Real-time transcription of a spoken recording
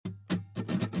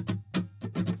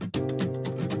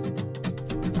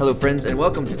Hello, friends, and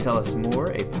welcome to Tell Us More,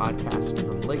 a podcast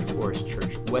from Lake Forest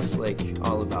Church, Westlake,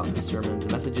 all about the sermons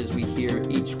and messages we hear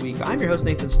each week. I'm your host,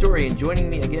 Nathan Story, and joining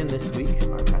me again this week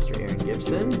are Pastor Aron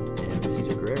Gibson and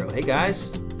Cesar Guerrero. Hey,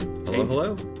 guys.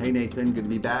 Hello. Hey, Nathan. Good to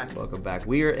be back. Welcome back.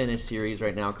 We are in a series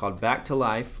right now called Back to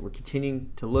Life. We're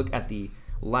continuing to look at the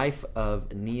life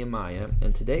of Nehemiah,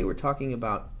 and today we're talking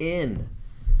about We're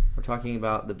talking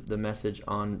about the message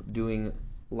on doing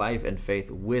life and faith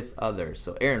with others.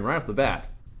 So, Aron, right off the bat,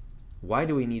 why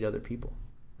do we need other people?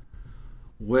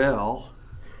 Well,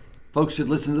 folks should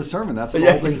listen to the sermon. That's what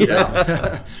all things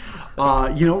about.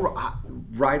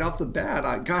 Right off the bat,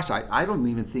 I don't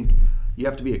even think you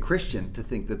have to be a Christian to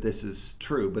think that this is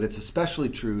true, but it's especially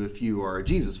true if you are a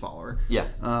Jesus follower.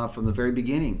 Yeah. From the very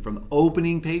beginning, from the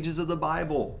opening pages of the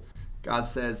Bible, God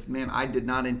says, man, I did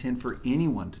not intend for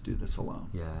anyone to do this alone.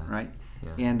 Yeah. Right?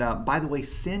 Yeah. And by the way,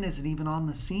 sin isn't even on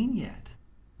the scene yet.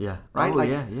 Yeah. Right? Oh,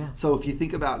 yeah. So if you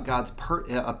think about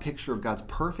a picture of God's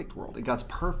perfect world, in God's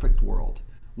perfect world,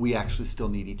 we actually still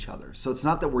need each other. So it's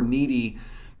not that we're needy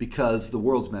because the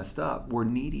world's messed up. We're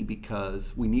needy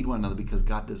because we need one another because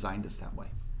God designed us that way.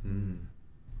 Mm.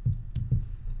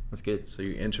 That's good. So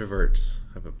you introverts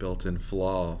have a built-in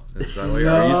flaw. Is that what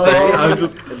are you saying? I'm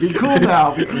just be cool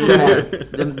now. Be cool now.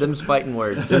 Them's fighting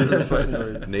words.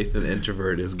 Nathan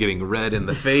introvert is getting red in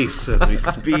the face as we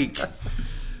speak.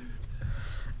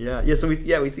 Yeah. So we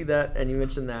see that, and you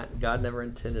mentioned that God never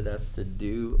intended us to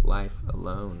do life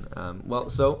alone.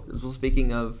 So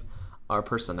speaking of our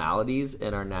personalities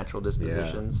and our natural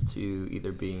dispositions to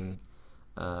either being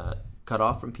cut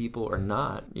off from people or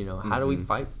not, how do we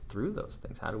fight through those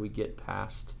things? How do we get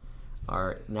past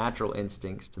our natural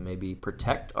instincts to maybe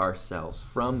protect ourselves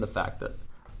from the fact that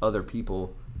other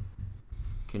people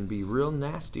can be real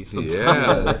nasty sometimes?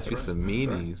 Yeah, that's just some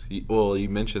meanies. You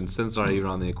mentioned sin's not even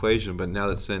on the equation, but now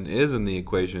that sin is in the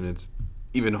equation, it's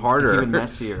even harder. It's even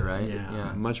messier, right?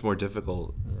 Yeah. Much more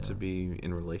difficult to be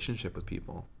in relationship with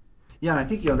people. Yeah, and I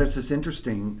think there's this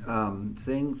interesting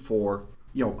thing for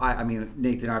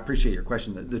Nathan, I appreciate your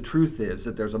question. The truth is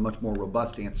that there's a much more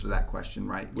robust answer to that question,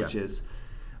 right? Which is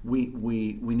we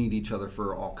need each other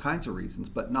for all kinds of reasons,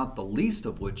 but not the least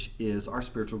of which is our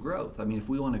spiritual growth. I mean, if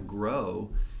we want to grow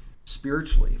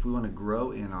spiritually, if we want to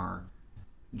grow in our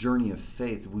journey of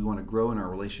faith, if we want to grow in our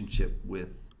relationship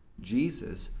with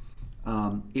Jesus,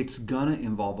 it's gonna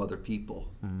involve other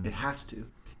people. It has to.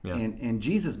 Yeah. And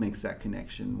Jesus makes that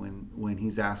connection when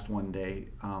he's asked one day,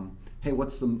 hey,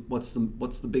 what's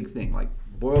the big thing? Like,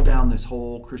 boil down this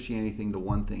whole Christianity thing to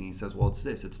one thing. He says, well, it's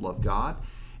this. It's love God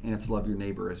and it's love your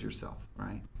neighbor as yourself,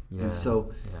 right? Yeah. And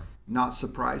so, not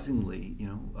surprisingly,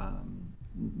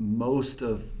 most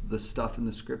of the stuff in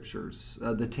the scriptures,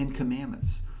 the Ten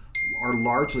Commandments, are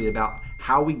largely about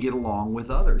how we get along with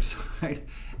others, right?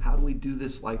 How do we do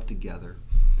this life together?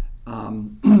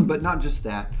 But not just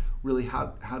that. Really,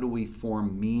 how do we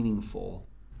form meaningful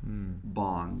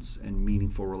bonds and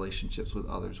meaningful relationships with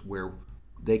others where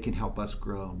they can help us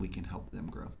grow and we can help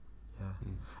them grow? Yeah.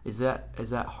 Is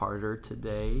that harder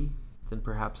today than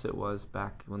perhaps it was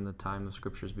back when the time of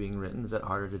Scripture is being written? Is that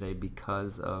harder today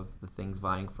because of the things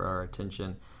vying for our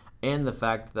attention and the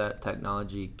fact that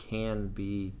technology can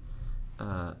be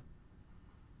an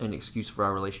excuse for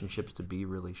our relationships to be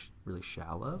really, really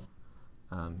shallow?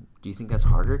 Do you think that's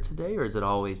harder today, or has it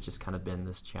always just kind of been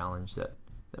this challenge that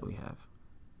we have?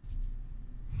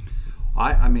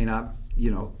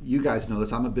 You guys know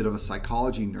this. I'm a bit of a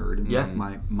psychology nerd. And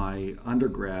my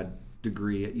undergrad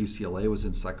degree at UCLA was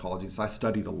in psychology, so I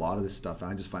studied a lot of this stuff,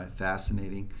 and I just find it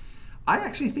fascinating. I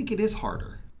actually think it is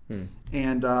harder,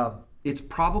 and it's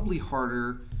probably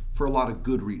harder for a lot of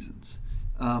good reasons.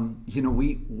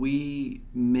 We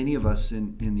many of us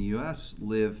in the U.S.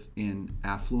 live in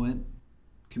affluent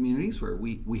communities where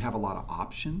we have a lot of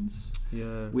options.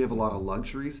 Yeah. We have a lot of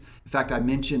luxuries. In fact, I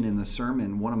mentioned in the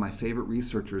sermon, one of my favorite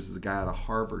researchers is a guy out of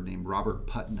Harvard named Robert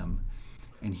Putnam.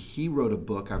 And he wrote a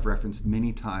book I've referenced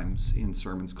many times in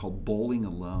sermons called Bowling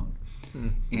Alone.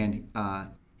 And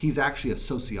he's actually a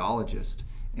sociologist.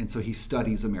 And so he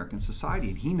studies American society.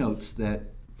 And he notes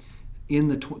that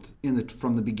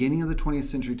from the beginning of the 20th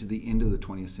century to the end of the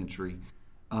 20th century,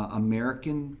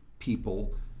 American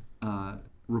people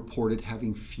reported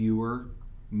having fewer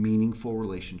meaningful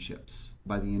relationships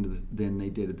by the end than they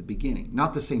did at the beginning.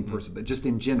 Not the same person, but just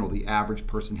in general, the average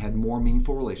person had more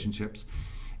meaningful relationships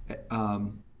at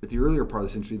the earlier part of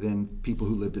the century than people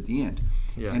who lived at the end.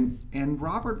 Yeah. And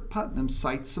Robert Putnam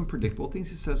cites some predictable things.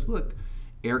 He says, look,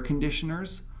 air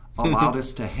conditioners allowed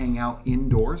us to hang out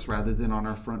indoors rather than on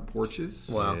our front porches.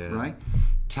 Wow. Right?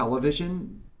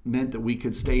 Television meant that we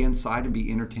could stay inside and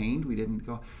be entertained. We didn't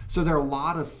go. So there are a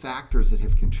lot of factors that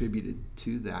have contributed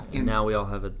to that. And now we all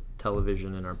have a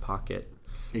television in our pocket.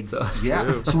 So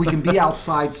we can be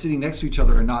outside sitting next to each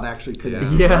other and not actually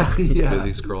connect. Yeah.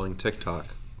 Busy scrolling TikTok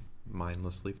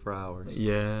mindlessly for hours.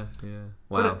 Yeah.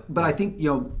 Wow. But I think,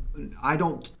 I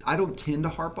don't tend to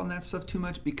harp on that stuff too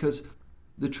much, because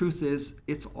the truth is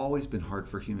it's always been hard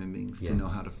for human beings to know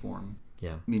how to form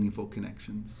meaningful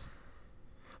connections.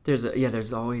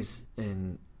 There's always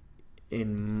in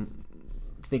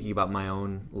thinking about my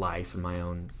own life and my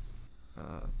own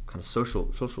kind of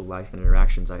social life and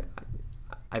interactions.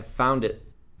 I've found it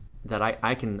that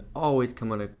I can always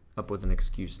come up with an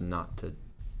excuse not to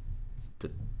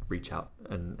reach out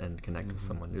and connect with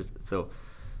someone. So,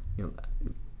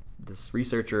 this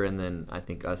researcher, and then I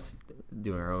think us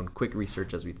doing our own quick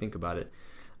research as we think about it,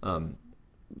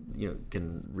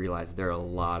 can realize there are a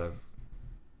lot of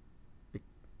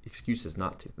excuses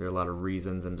not to. There are a lot of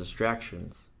reasons and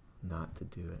distractions not to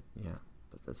do it. Yeah,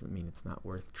 but doesn't mean it's not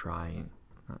worth trying.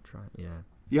 Not trying. Yeah.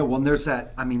 Yeah. Well, and there's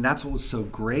that. I mean, that's what was so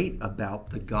great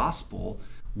about the gospel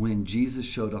when Jesus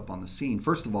showed up on the scene.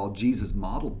 First of all, Jesus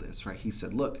modeled this, right? He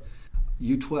said, "Look,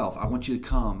 you 12, I want you to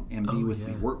come and be with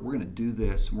me. We're going to do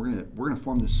this. We're going to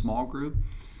form this small group,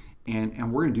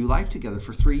 and we're going to do life together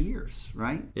for 3 years,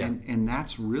 right? Yeah. And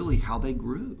that's really how they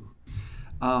grew.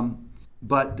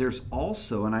 But there's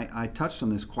also, and I touched on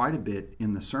this quite a bit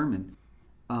in the sermon,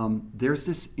 there's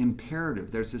this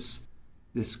imperative, there's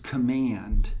this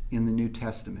command in the New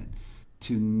Testament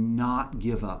to not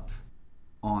give up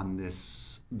on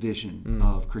this vision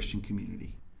of Christian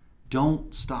community.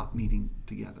 Don't stop meeting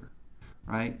together,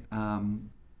 right?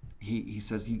 He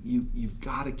says you've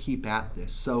got to keep at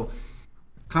this. So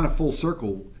kind of full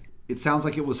circle, it sounds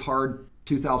like it was hard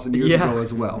 2,000 years ago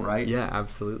as well, right? Yeah,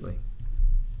 absolutely.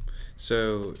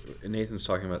 So Nathan's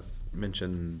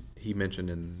he mentioned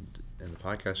in the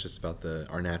podcast just about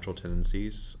our natural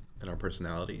tendencies and our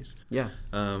personalities. Yeah.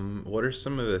 What are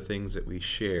some of the things that we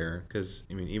share? Because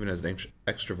even as an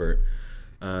extrovert,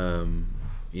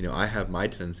 I have my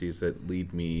tendencies that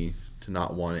lead me to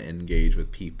not want to engage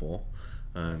with people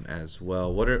as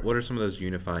well. What are some of those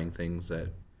unifying things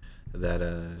that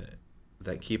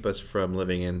keep us from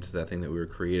living into that thing that we were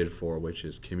created for, which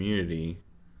is community?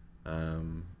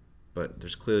 But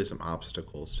there's clearly some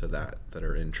obstacles to that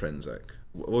are intrinsic.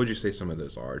 What would you say some of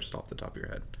those are, just off the top of your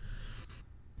head?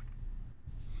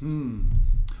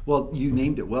 Well, you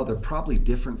named it well. They're probably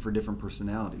different for different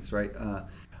personalities, right?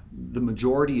 The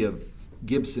majority of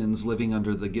Gibsons living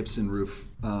under the Gibson roof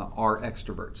are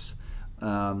extroverts.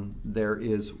 There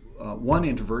is one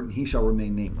introvert, and he shall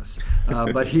remain nameless.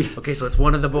 But he. Okay, so it's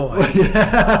one of the boys.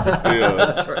 Yeah.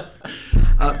 That's right.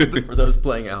 For those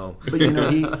playing at home. But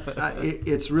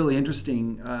it's really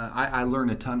interesting. I learn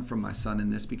a ton from my son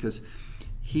in this, because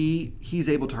he's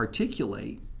able to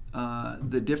articulate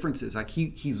the differences. Like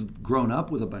he's grown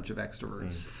up with a bunch of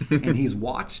extroverts, and he's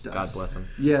watched us. God bless him.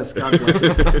 Yes, God bless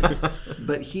him.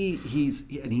 But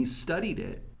he's studied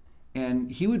it,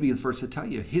 and he would be the first to tell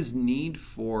you his need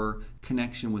for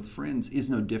connection with friends is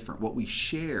no different. What we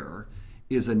share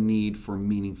is a need for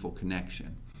meaningful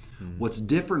connection. What's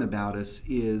different about us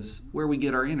is where we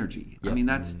get our energy. Yep. I mean,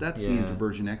 that's the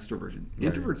introversion, extroversion.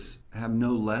 Right. Introverts have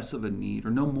no less of a need,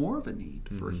 or no more of a need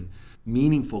for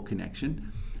meaningful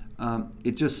connection.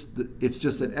 It's just that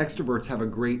extroverts have a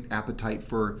great appetite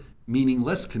for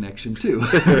meaningless connection too.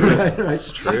 Right?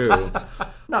 That's true.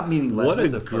 Not meaningless. What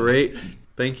a great...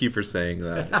 Thank you for saying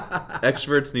that.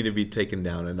 Extroverts need to be taken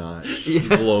down a notch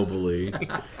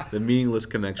globally. The meaningless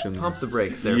connections. Pump the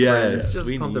brakes there. Yes, just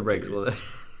pump the brakes a little bit.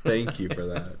 Thank you for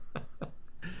that.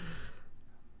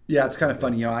 Yeah, it's kind of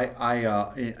funny. I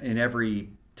in every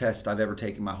test I've ever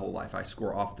taken my whole life, I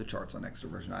score off the charts on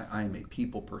extroversion. I am a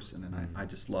people person, and I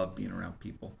just love being around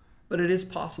people. But it is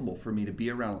possible for me to be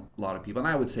around a lot of people, and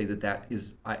I would say that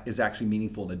is actually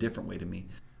meaningful in a different way to me.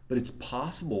 But it's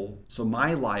possible. So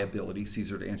my liability,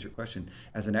 Caesar, to answer your question,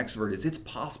 as an extrovert, is it's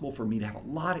possible for me to have a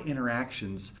lot of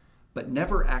interactions, but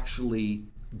never actually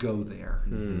go there.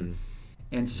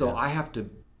 And so I have to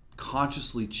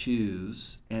consciously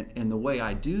choose, and the way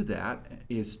I do that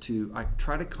is I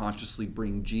try to consciously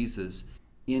bring Jesus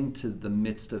into the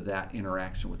midst of that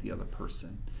interaction with the other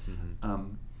person.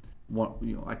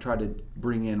 I try to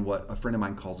bring in what a friend of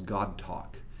mine calls God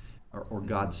talk, or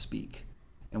God speak.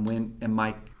 And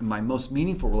my most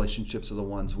meaningful relationships are the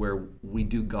ones where we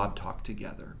do God talk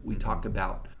together. We talk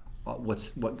about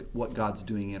what God's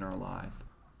doing in our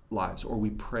lives, or we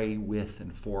pray with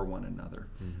and for one another.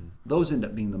 Those end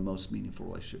up being the most meaningful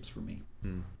relationships for me.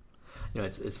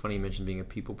 It's funny you mentioned being a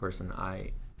people person.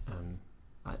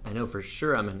 I know for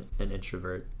sure I'm an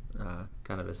introvert,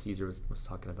 kind of as Caesar was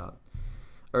talking about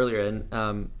earlier.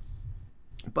 And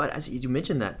but as you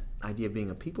mentioned that idea of being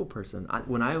a people person,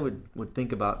 when I would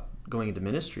think about going into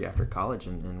ministry after college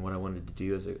and what I wanted to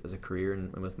do as a career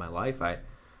and with my life,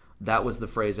 that was the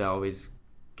phrase I always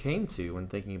came to when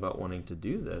thinking about wanting to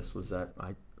do this, was that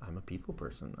I'm a people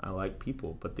person. I like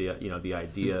people, but the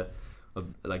idea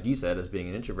of, like you said, as being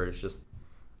an introvert, it's just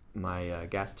my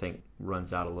gas tank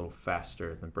runs out a little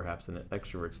faster than perhaps an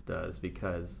extrovert's does,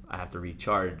 because I have to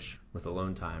recharge with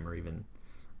alone time or even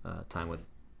time with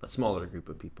a smaller group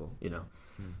of people,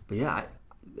 But yeah,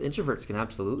 introverts can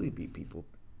absolutely be people.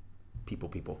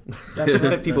 That's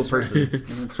right. People That's persons.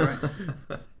 Right. That's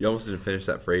right. You almost didn't finish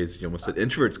that phrase. You almost said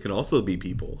introverts can also be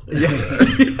people. Yeah.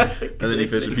 And then you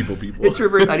finished with people.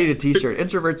 Introvert. I need a T-shirt.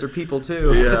 Introverts are people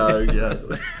too. Yeah, yes.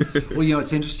 Well,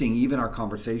 it's interesting. Even our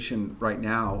conversation right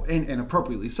now, and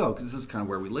appropriately so, because this is kind of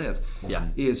where we live,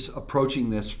 is approaching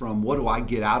this from what do I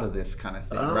get out of this kind of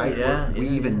thing, right? Yeah, we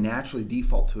even naturally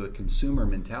default to a consumer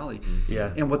mentality.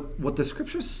 Yeah. And what the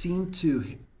scriptures seem to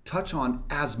touch on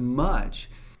as much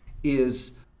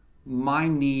is my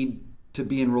need to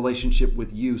be in relationship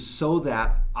with you so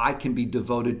that I can be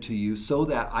devoted to you, so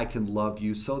that I can love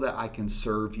you, so that I can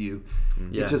serve you.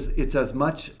 Yeah. It's as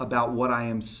much about what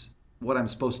I'm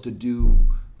supposed to do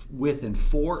with and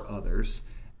for others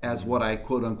as what I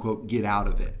quote unquote get out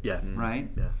of it. Yeah. Right?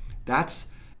 Yeah.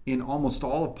 That's in almost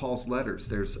all of Paul's letters.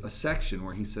 There's a section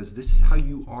where he says this is how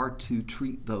you are to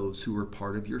treat those who are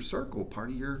part of your circle, part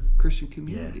of your Christian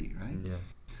community, right? Yeah.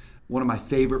 One of my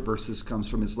favorite verses comes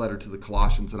from his letter to the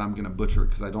Colossians, and I'm going to butcher it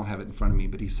because I don't have it in front of me,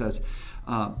 but he says,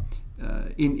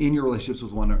 in your relationships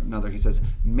with one another, he says,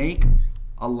 make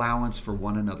allowance for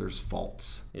one another's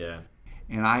faults. Yeah.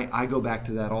 And I go back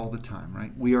to that all the time,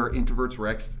 right? We are introverts,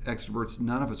 we're extroverts,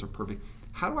 none of us are perfect.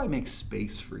 How do I make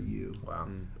space for you? Wow.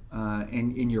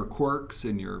 And in your quirks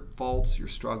and your faults, your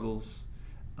struggles.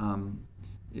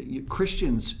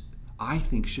 Christians, I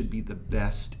think, should be the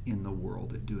best in the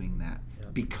world at doing that.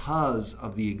 Because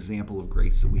of the example of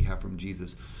grace that we have from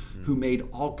Jesus, who made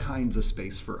all kinds of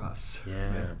space for us.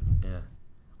 Yeah.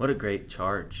 What a great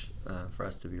charge for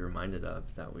us to be reminded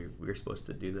of, that we're supposed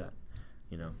to do that,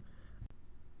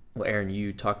 Well, Aaron,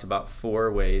 you talked about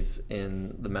 4 ways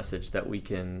in the message that we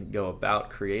can go about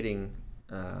creating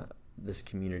this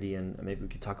community, and maybe we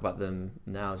could talk about them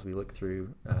now as we look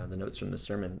through the notes from the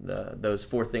sermon. Those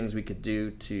 4 things we could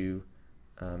do to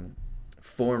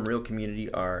form real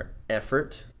community are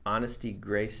effort, honesty,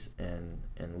 grace, and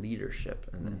leadership,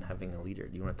 and then having a leader.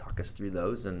 Do you want to talk us through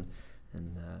those and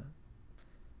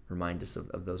remind us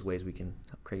of those ways we can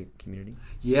create community?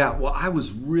 Yeah, well, I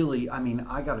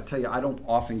got to tell you, I don't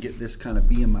often get this kind of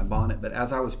bee in my bonnet, but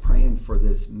as I was praying for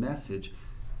this message,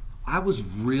 I was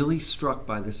really struck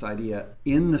by this idea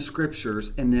in the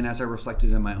scriptures, and then as I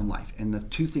reflected in my own life. And the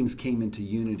 2 things came into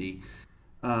unity,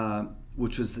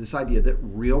 which was this idea that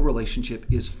real relationship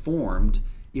is formed,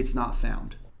 it's not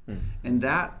found. And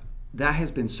that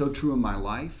has been so true in my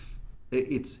life.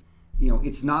 It's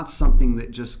not something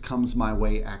that just comes my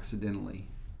way accidentally.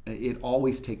 It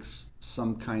always takes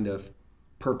some kind of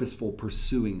purposeful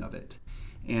pursuing of it.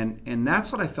 And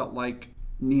that's what I felt like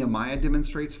Nehemiah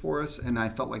demonstrates for us, and I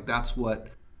felt like that's what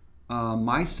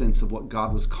my sense of what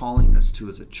God was calling us to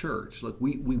as a church. Look,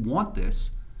 we want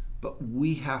this, but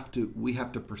we have to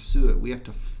pursue it. We have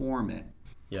to form it.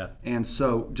 Yeah. And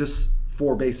so just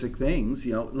 4 basic things,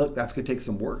 look, that's going to take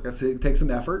some work. That's going to take some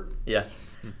effort. Yeah.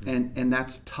 And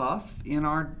that's tough in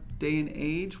our day and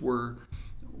age where,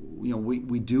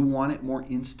 we do want it more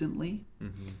instantly.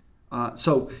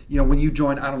 So, when you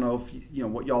join, I don't know if,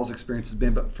 what y'all's experience has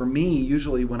been, but for me,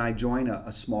 usually when I join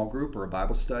a small group or a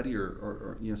Bible study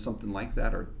or something like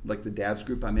that, or like the dad's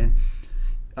group I'm in,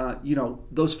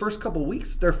 those first couple of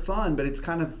weeks, they're fun, but it's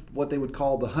kind of what they would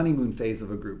call the honeymoon phase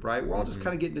of a group, right? We're all just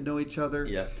kind of getting to know each other.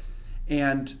 Yeah.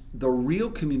 And the real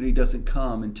community doesn't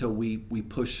come until we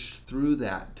push through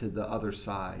that to the other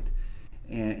side.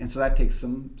 And so that takes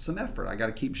some effort. I got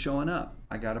to keep showing up.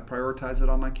 I got to prioritize it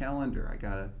on my calendar. I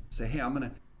got to say, hey, I'm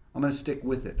gonna stick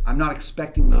with it. I'm not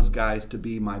expecting those guys to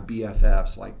be my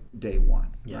BFFs like day one,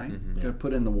 right? I'm gonna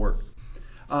put in the work.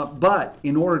 But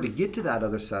in order to get to that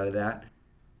other side of that,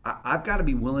 I've got to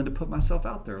be willing to put myself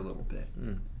out there a little bit.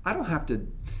 I don't have to,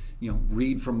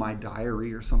 read from my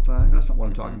diary or something. That's not what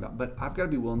I'm talking about. But I've got to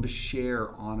be willing to share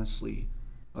honestly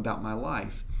about my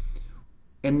life.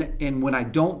 And when I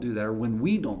don't do that, or when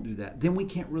we don't do that, then we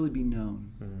can't really be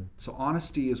known. So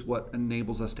honesty is what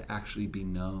enables us to actually be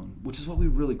known, which is what we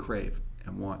really crave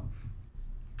and want.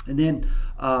 And then,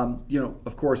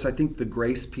 of course, I think the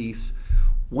grace piece,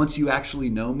 once you actually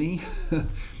know me,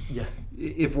 Yeah.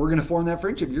 if we're going to form that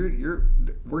friendship, we're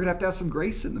going to have some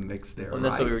grace in the mix there. And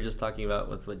that's what we were just talking about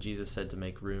with what Jesus said to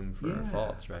make room for our Yeah.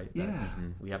 faults, right?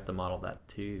 We have to model that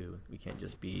too. We can't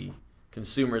just be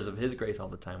consumers of his grace all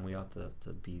the time. We ought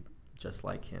to be just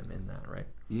like him in that, right?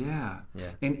 Yeah.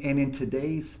 Yeah. And in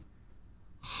today's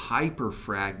hyper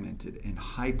fragmented and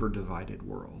hyper divided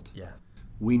world, Yeah.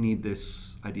 we need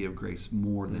this idea of grace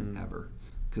more than ever.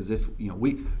 Because if we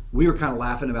were kind of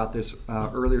laughing about this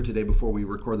earlier today before we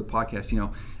record the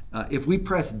podcast. If we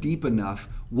press deep enough,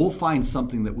 we'll find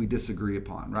something that we disagree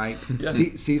upon, right? Yeah.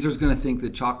 Caesar's going to think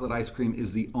that chocolate ice cream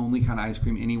is the only kind of ice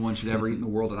cream anyone should ever eat in the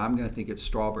world, and I'm going to think it's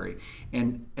strawberry.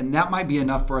 And that might be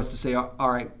enough for us to say, all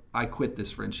right, I quit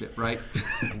this friendship, right?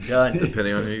 Done.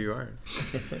 Depending on who you are.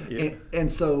 Yeah.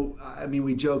 And so, I mean,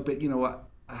 we joke, but you know what?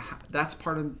 That's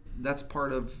part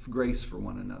of grace for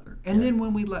one another. And then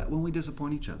when we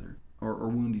disappoint each other or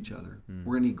wound each other,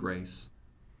 we're gonna need grace.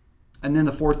 And then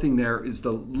the fourth thing there is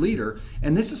the leader,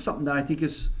 and this is something that I think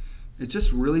is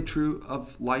just really true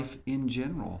of life in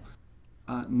general.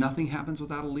 Nothing happens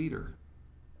without a leader,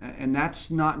 and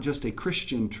that's not just a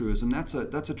Christian truism. That's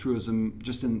a truism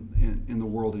just in the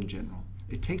world in general.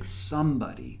 It takes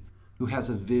somebody who has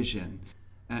a vision,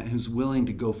 who's willing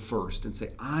to go first and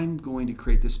say, I'm going to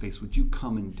create this space. Would you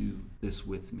come and do this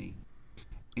with me?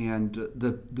 And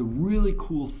the really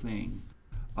cool thing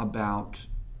about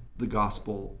the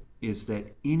gospel is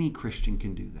that any Christian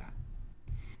can do that.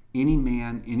 Any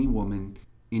man, any woman,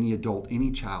 any adult,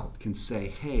 any child can say,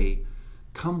 hey,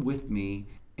 come with me.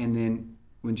 And then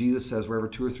when Jesus says, wherever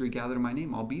 2 or 3 gather in my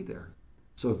name, I'll be there.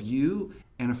 So if you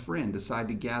and a friend decide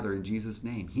to gather in Jesus'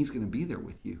 name, he's going to be there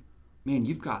with you. Man,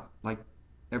 you've got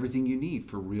everything you need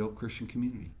for real Christian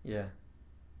community. Yeah.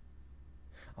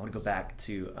 I want to go back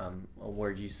to a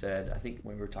word you said, I think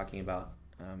when we were talking about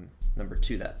number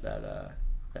 2, that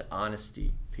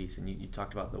honesty piece, and you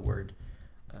talked about the word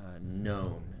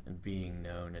known and being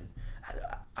known, and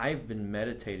I've been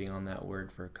meditating on that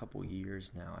word for a couple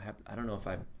years now. I don't know if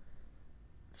I'm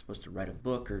supposed to write a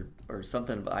book or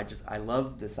something, but I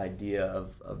love this idea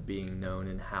of being known,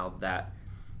 and how that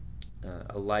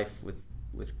a life with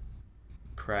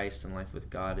Christ and life with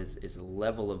God is a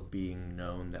level of being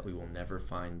known that we will never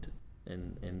find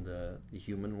in the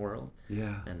human world.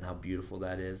 Yeah. And how beautiful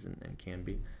that is and can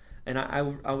be. And I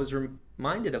was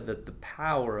reminded of the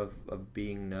power of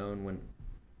being known when,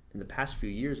 in the past few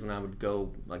years, when I would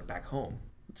go back home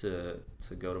to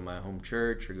go to my home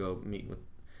church or go meet with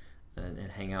and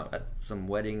hang out at some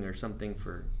wedding or something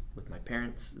with my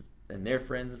parents and their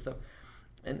friends and stuff.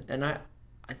 And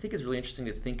I think it's really interesting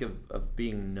to think of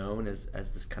being known as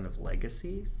this kind of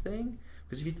legacy thing.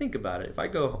 Because if you think about it, if I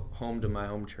go home to my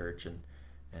home church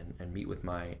and meet with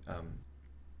my,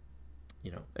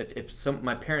 if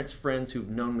my parents' friends who've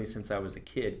known me since I was a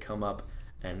kid come up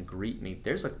and greet me,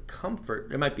 there's a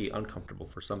comfort. It might be uncomfortable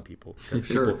for some people because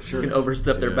people can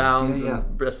overstep their bounds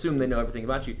and assume they know everything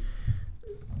about you.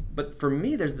 But for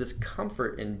me, there's this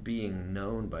comfort in being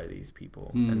known by these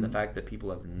people, and the fact that people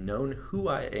have known who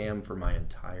I am for my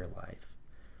entire life.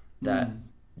 That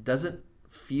doesn't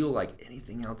feel like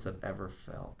anything else I've ever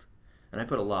felt. And I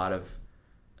put a lot of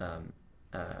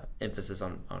emphasis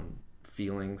on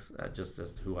feelings, just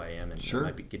as who I am, and it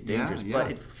might get dangerous.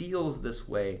 But it feels this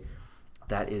way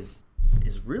that is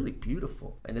really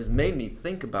beautiful, and has made me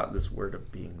think about this word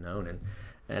of being known.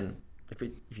 And if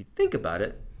you think about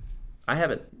it, I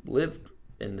haven't lived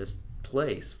in this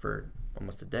place for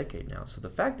almost a decade now. So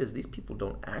the fact is, these people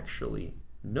don't actually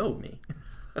know me.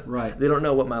 Right. They don't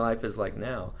know what my life is like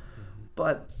now.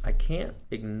 But I can't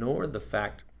ignore the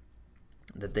fact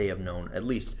that they have known at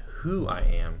least who I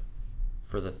am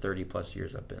for the 30 plus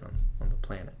years I've been on the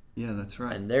planet. Yeah, that's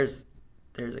right. And there's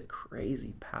a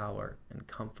crazy power and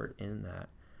comfort in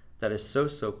that is so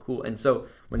cool. And so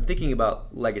when thinking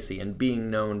about legacy and being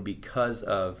known because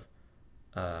of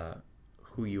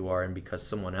who you are, and because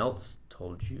someone else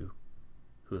told you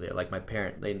who they are. Like my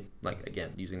parent,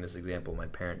 again, using this example, my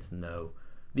parents know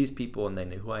these people and they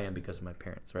know who I am because of my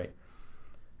parents, right?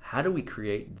 How do we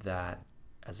create that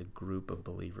as a group of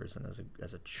believers and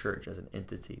as a church, as an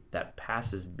entity that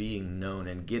passes being known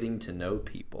and getting to know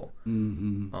people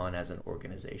on as an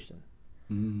organization?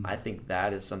 I think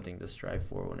that is something to strive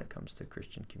for when it comes to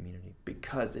Christian community,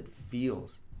 because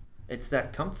it's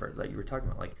that comfort that you were talking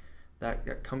about, like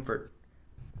that comfort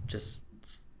just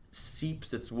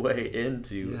seeps its way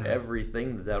into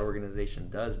everything that organization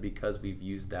does, because we've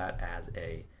used that as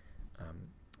a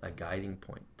guiding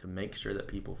point to make sure that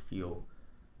people feel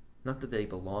not that they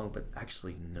belong, but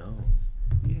actually know.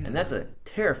 And that's a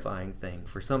terrifying thing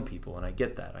for some people, and I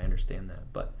get that, I understand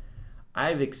that, but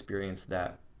I've experienced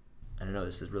that. I don't know,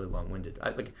 this is really long-winded.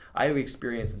 I've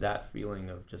experienced that feeling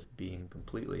of just being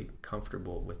completely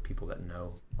comfortable with people that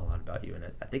know a lot about you, and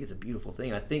I think it's a beautiful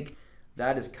thing. I think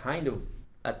that is kind of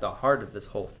at the heart of this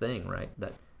whole thing, right?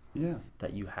 That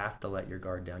you have to let your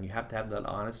guard down. You have to have that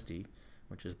honesty,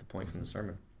 which is the point from the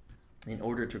sermon, in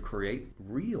order to create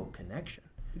real connection.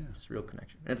 Yeah. Just real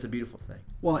connection. And it's a beautiful thing.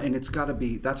 Well, and it's got to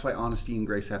be, that's why honesty and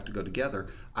grace have to go together.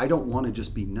 I don't want to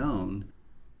just be known.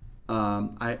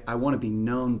 I want to be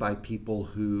known by people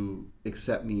who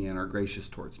accept me and are gracious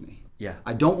towards me. Yeah.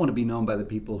 I don't want to be known by the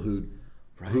people who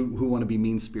want to be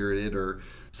mean-spirited or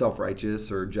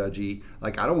self-righteous or judgy.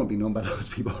 Like, I don't want to be known by those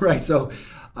people, right? So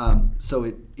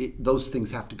those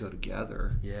things have to go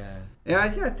together. Yeah. And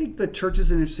I think the church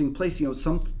is an interesting place.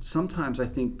 Sometimes I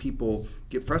think people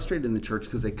get frustrated in the church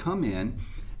because they come in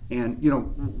and,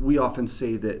 we often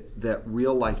say that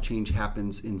real life change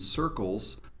happens in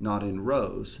circles, not in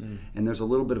rows. And there's a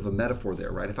little bit of a metaphor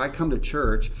there, right? If I come to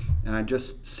church and I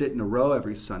just sit in a row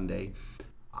every Sunday,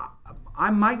 I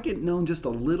might get known just a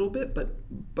little bit,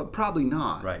 but probably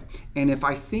not. Right. And if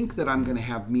I think that I'm going to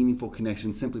have meaningful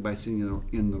connection simply by sitting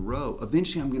in the row,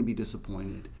 eventually I'm going to be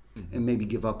disappointed and maybe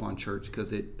give up on church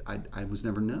because I was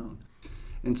never known.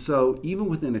 And so even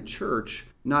within a church,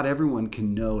 not everyone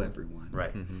can know everyone.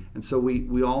 Right. And so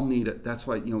we all need it. That's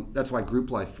why group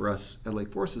life for us at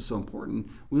Lake Forest is so important.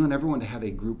 We want everyone to have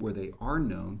a group where they are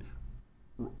known,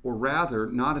 or rather,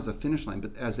 not as a finish line,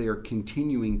 but as they are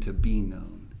continuing to be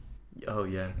known. Oh,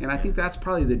 yeah. And I think that's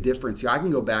probably the difference. I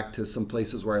can go back to some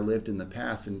places where I lived in the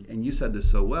past, and you said this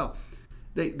so well.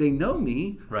 They know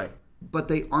me, right, but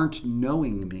they aren't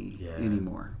knowing me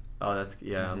anymore. Oh, that's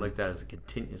I like that as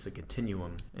a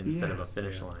continuum instead of a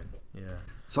finish line. Yeah.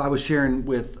 So I was sharing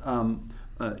with one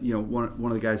of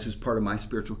the guys who's part of my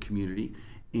spiritual community,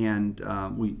 and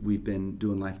we've been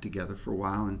doing life together for a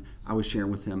while, and I was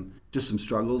sharing with him just some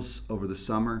struggles over the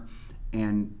summer.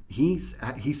 And he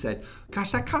said,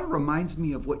 gosh, that kind of reminds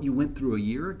me of what you went through a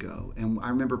year ago. And I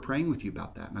remember praying with you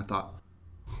about that. And I thought,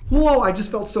 whoa, I just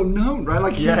felt so known, right?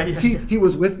 Like he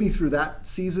was with me through that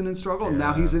season and struggle. And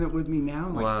now he's in it with me now.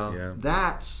 I'm like, wow.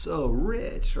 That's so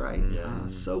rich, right? Yeah.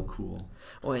 So cool.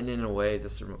 Well, and in a way,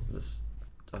 this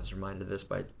I was reminded of this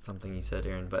by something you said,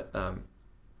 Aaron, but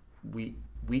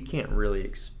we can't really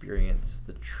experience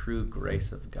the true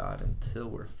grace of God until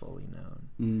we're fully known.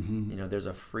 There's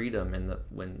a freedom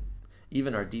when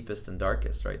even our deepest and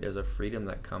darkest, right? There's a freedom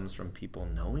that comes from people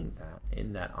knowing that,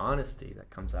 in that honesty that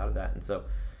comes out of that. And so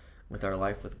with our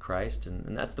life with Christ,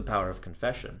 and that's the power of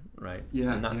confession, right?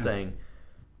 Yeah. I'm not saying,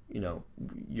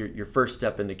 your first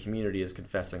step into community is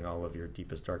confessing all of your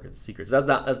deepest, darkest secrets.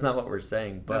 That's not what we're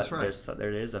saying. But that's right.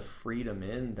 There is a freedom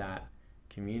in that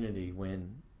community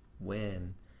when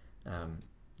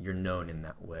you're known in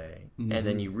that way. And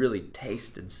then you really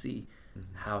taste and see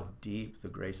how deep the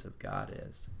grace of God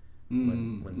is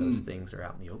when those things are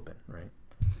out in the open, right?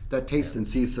 That taste and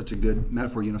see is such a good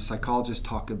metaphor. Psychologists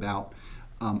talk about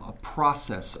a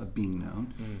process of being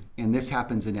known, and this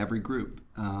happens in every group.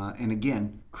 And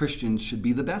again, Christians should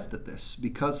be the best at this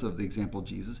because of the example of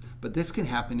Jesus, but this can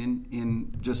happen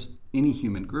in just any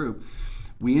human group.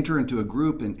 We enter into a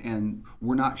group and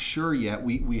we're not sure yet.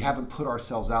 We haven't put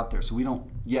ourselves out there, so we don't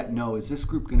yet know, is this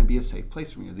group going to be a safe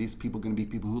place for me? Are these people going to be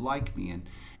people who like me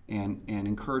and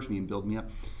encourage me and build me up?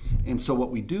 And so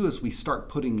what we do is we start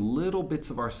putting little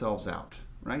bits of ourselves out,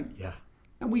 right? Yeah.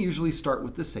 And we usually start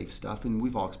with the safe stuff, and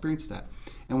we've all experienced that.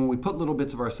 And when we put little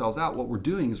bits of ourselves out, what we're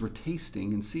doing is we're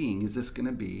tasting and seeing, is this going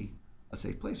to be a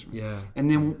safe place for me? Yeah. And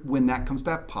then when that comes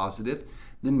back positive,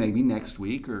 then maybe next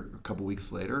week or a couple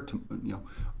weeks later,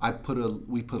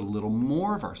 we put a little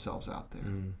more of ourselves out there.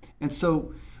 And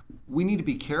so we need to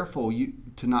be careful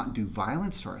to not do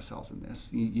violence to ourselves in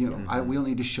this. We don't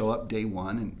need to show up day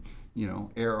one and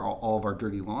air all of our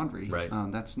dirty laundry. Right.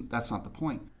 That's not the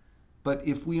point. But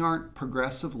if we aren't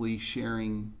progressively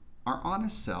sharing our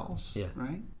honest selves,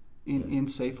 right, in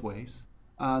safe ways,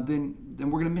 then we're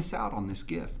going to miss out on this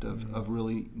gift of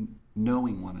really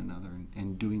knowing one another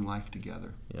and doing life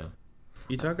together. Yeah.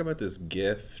 You talk about this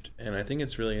gift, and I think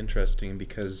it's really interesting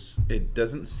because it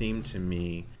doesn't seem to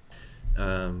me,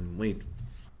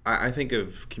 I think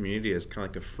of community as kind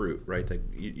of like a fruit, right? Like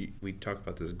we talk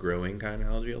about this growing kind of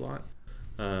analogy a lot.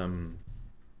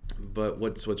 But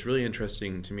what's really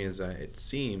interesting to me is that it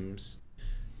seems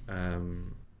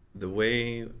the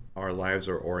way our lives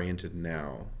are oriented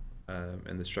now,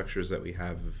 and the structures that we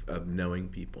have of knowing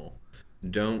people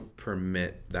don't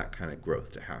permit that kind of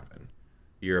growth to happen.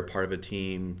 You're a part of a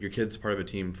team, your kid's part of a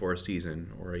team for a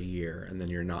season or a year, and then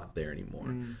you're not there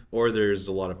anymore. Or there's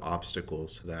a lot of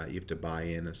obstacles to that. You have to buy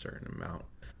in a certain amount.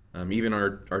 Even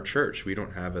our church, we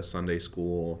don't have a Sunday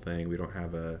school thing. We don't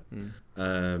have a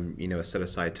a set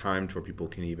aside time to where people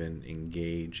can even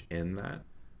engage in that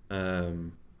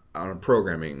on a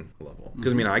programming level.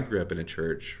 Because I grew up in a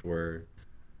church where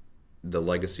the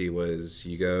legacy was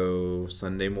you go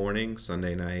Sunday morning,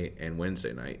 Sunday night, and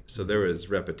Wednesday night. So there was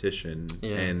repetition,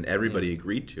 and everybody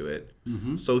agreed to it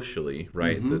socially,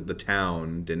 right? The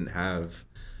town didn't have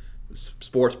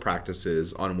sports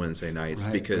practices on Wednesday nights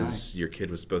because your kid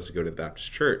was supposed to go to the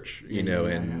Baptist church,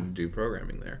 and do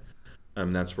programming there.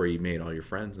 That's where you made all your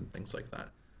friends and things like that.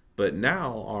 But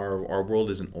now our world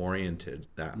isn't oriented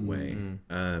that way.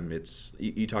 It's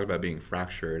you talk about being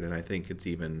fractured, and I think it's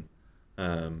even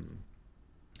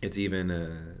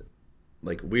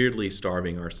like weirdly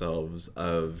starving ourselves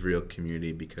of real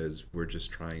community because we're just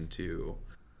trying to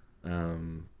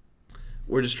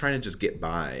just get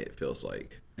by. It feels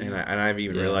like, and I've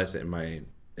even realized it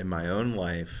in my own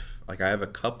life. Like I have a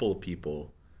couple of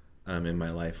people in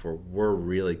my life where we're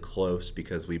really close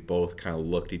because we both kind of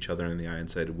looked each other in the eye and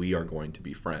said we are going to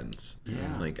be friends.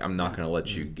 Like I'm not going to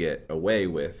let you get away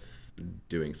with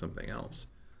doing something else.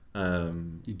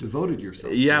 You devoted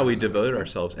yourself. Yeah, we devoted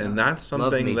ourselves, and that's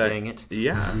something Love me, that. dang it.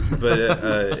 Yeah,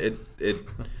 but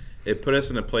it put us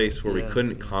in a place where we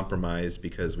couldn't compromise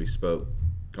because we spoke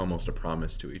almost a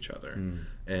promise to each other,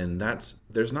 and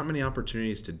there's not many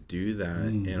opportunities to do that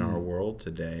in our world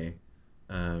today,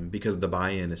 because the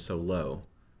buy-in is so low.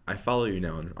 I follow you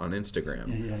now on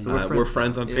Instagram. So we're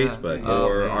friends on Facebook,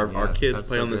 or our kids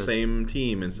play on the good. same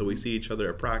team, and so we see each other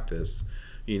at practice.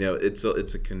 It's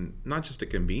not just a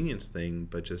convenience thing,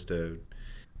 but just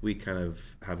we kind of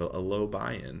have a low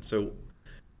buy-in. So,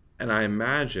 and I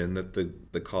imagine that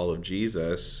the call of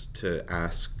Jesus to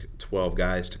ask 12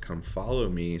 guys to come follow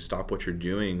me, stop what you're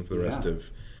doing for the rest of,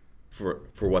 for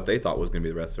what they thought was going to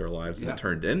be the rest of their lives, and it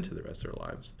turned into the rest of their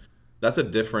lives. That's a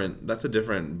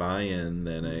different buy-in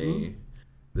than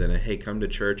a hey, come to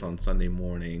church on Sunday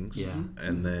mornings,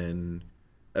 and then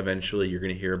eventually you're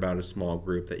going to hear about a small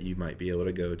group that you might be able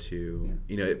to go to.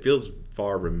 It feels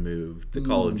far removed. The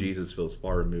call of Jesus feels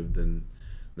far removed than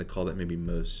the call that maybe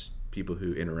most people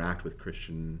who interact with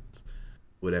Christians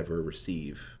would ever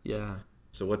receive. Yeah.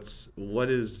 So what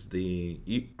is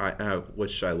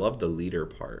which I love the leader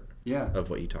part of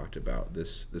what you talked about.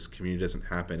 This community doesn't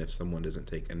happen if someone doesn't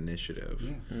take initiative.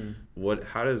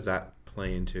 How does that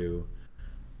play into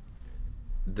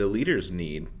the leaders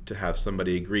need to have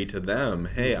somebody agree to them?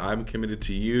 Hey, I'm committed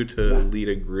to you to lead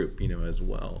a group, as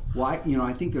well. Well,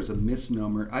 I think there's a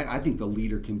misnomer. I think the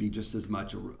leader can be just as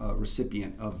much a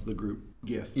recipient of the group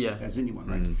gift as anyone,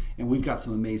 right? And we've got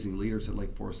some amazing leaders at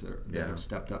Lake Forest that have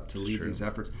stepped up to lead these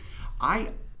efforts.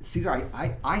 Caesar,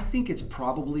 I think it's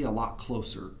probably a lot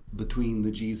closer between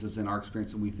the Jesus and our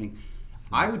experience than we think.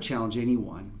 I would challenge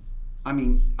anyone.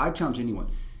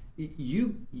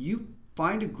 You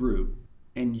find a group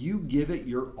and you give it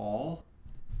your all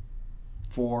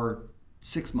for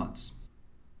 6 months.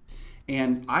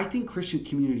 And I think Christian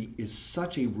community is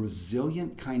such a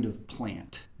resilient kind of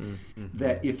plant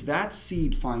that if that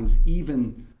seed finds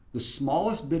even the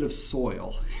smallest bit of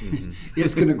soil,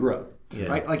 it's going to grow,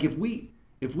 right? Like if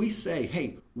we say,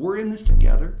 hey, we're in this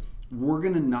together, we're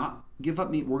going to not give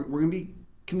up meat, we're going to be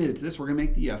committed to this, we're going to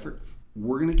make the effort,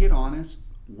 we're going to get honest,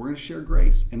 we're going to share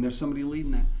grace, and there's somebody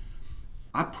leading that.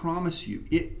 I promise you,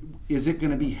 is it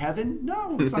going to be heaven?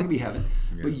 No, it's not going to be heaven.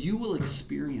 But you will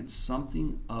experience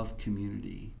something of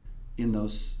community in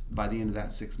those by the end of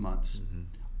that 6 months.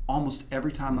 Almost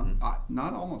every time,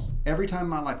 not almost, every time in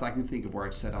my life I can think of where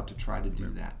I've set out to try to do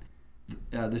that.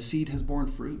 The seed has borne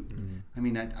fruit. I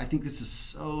mean, I think this is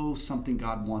so something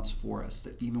God wants for us,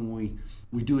 that even when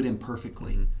we do it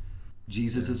imperfectly,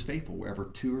 Jesus is faithful. Wherever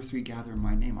 2 or 3 gather in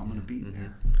my name, I'm going to be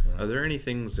there. Are there any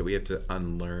things that we have to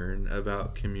unlearn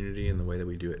about community and the way that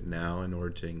we do it now in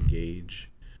order to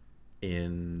engage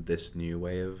in this new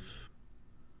way of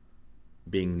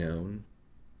being known?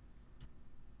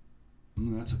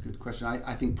 That's a good question.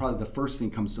 I think probably the first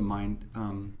thing comes to mind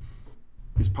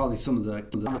is probably some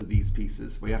of these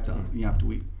pieces. We have to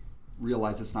we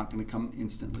realize it's not going to come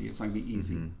instantly. It's not going to be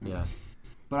easy. Yeah.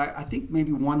 But I think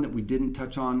maybe one that we didn't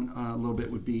touch on a little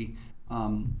bit would be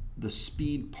the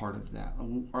speed part of that.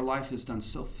 Our life is done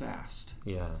so fast.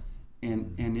 Yeah.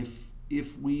 And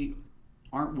if we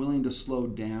aren't willing to slow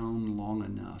down long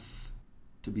enough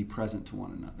to be present to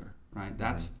one another, right?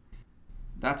 That's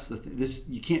the thing.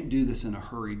 You can't do this in a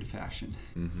hurried fashion.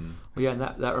 Well, yeah, and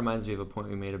that reminds me of a point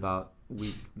we made about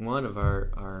week 1 of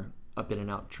our up in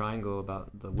and out triangle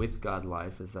about the with God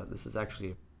life, is that this is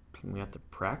actually we have to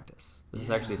practice. This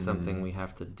is actually something we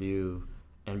have to do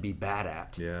and be bad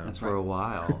at for a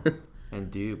while. and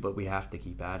do, but we have to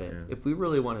keep at it. Yeah. If we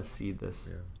really want to see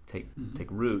this Yeah. take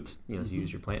root, to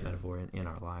use your plant metaphor in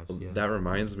our lives. Well, that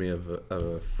reminds me of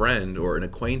a friend or an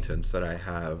acquaintance that I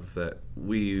have that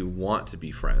we want to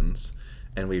be friends,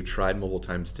 and we've tried multiple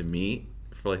times to meet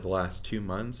for like the last 2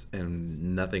 months,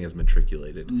 and nothing has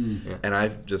matriculated. Yeah. And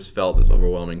I've just felt this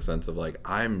overwhelming sense of like,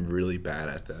 I'm really bad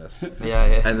at this.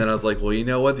 Yeah. And then I was like, well, you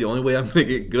know what? The only way I'm going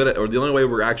to get good at, or the only way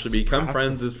we're actually become practice.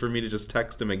 friends is for me to just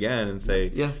text him again and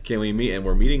say, Yeah. can we meet? And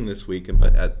we're meeting this week.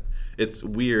 It's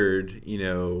weird,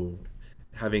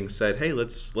 having said, hey,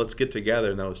 let's get together.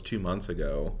 And that was 2 months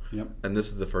ago. Yep. And this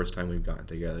is the first time we've gotten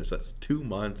together. So that's 2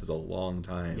 months is a long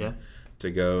time to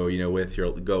go,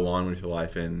 go on with your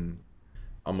life and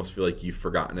almost feel like you've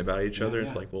forgotten about each other.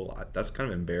 It's like, well, that's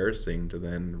kind of embarrassing to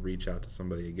then reach out to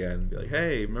somebody again and be like,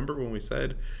 hey, remember when we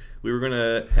said we were going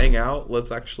to hang out? Let's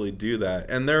actually do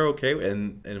that. And they're okay.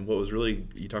 And what was really,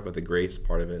 you talk about the grace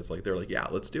part of it, it's like, they're like, yeah,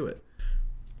 let's do it.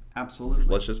 Absolutely.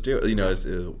 Let's just do it.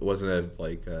 It wasn't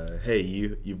hey,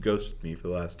 you've ghosted me for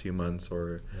the last 2 months,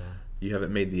 or you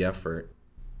haven't made the effort.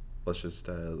 Let's just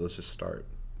start.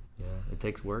 Yeah, it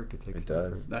takes work. It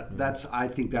does. I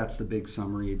think that's the big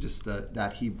summary. Just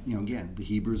that again, the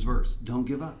Hebrews verse. Don't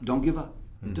give up. Don't give up.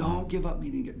 Mm-hmm. Don't give up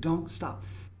meeting it. Don't stop.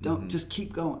 Don't just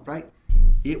keep going. Right?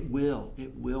 It will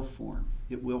form.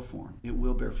 It will form. It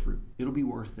will bear fruit. It'll be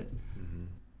worth it.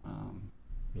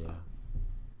 Yeah.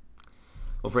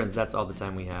 Well, friends, that's all the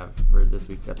time we have for this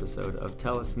week's episode of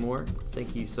Tell Us More.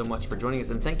 Thank you so much for joining us,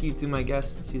 and thank you to my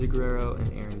guests, Cesar Guerrero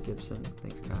and Aron Gibson.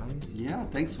 Thanks, guys. Yeah,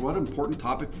 thanks. What an important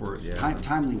topic for us. Yeah.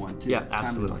 Timely one, too. Yeah,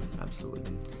 absolutely.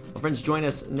 Well, friends, join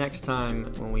us next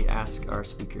time when we ask our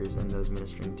speakers and those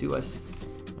ministering to us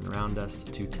and around us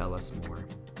to tell us more.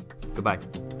 Goodbye.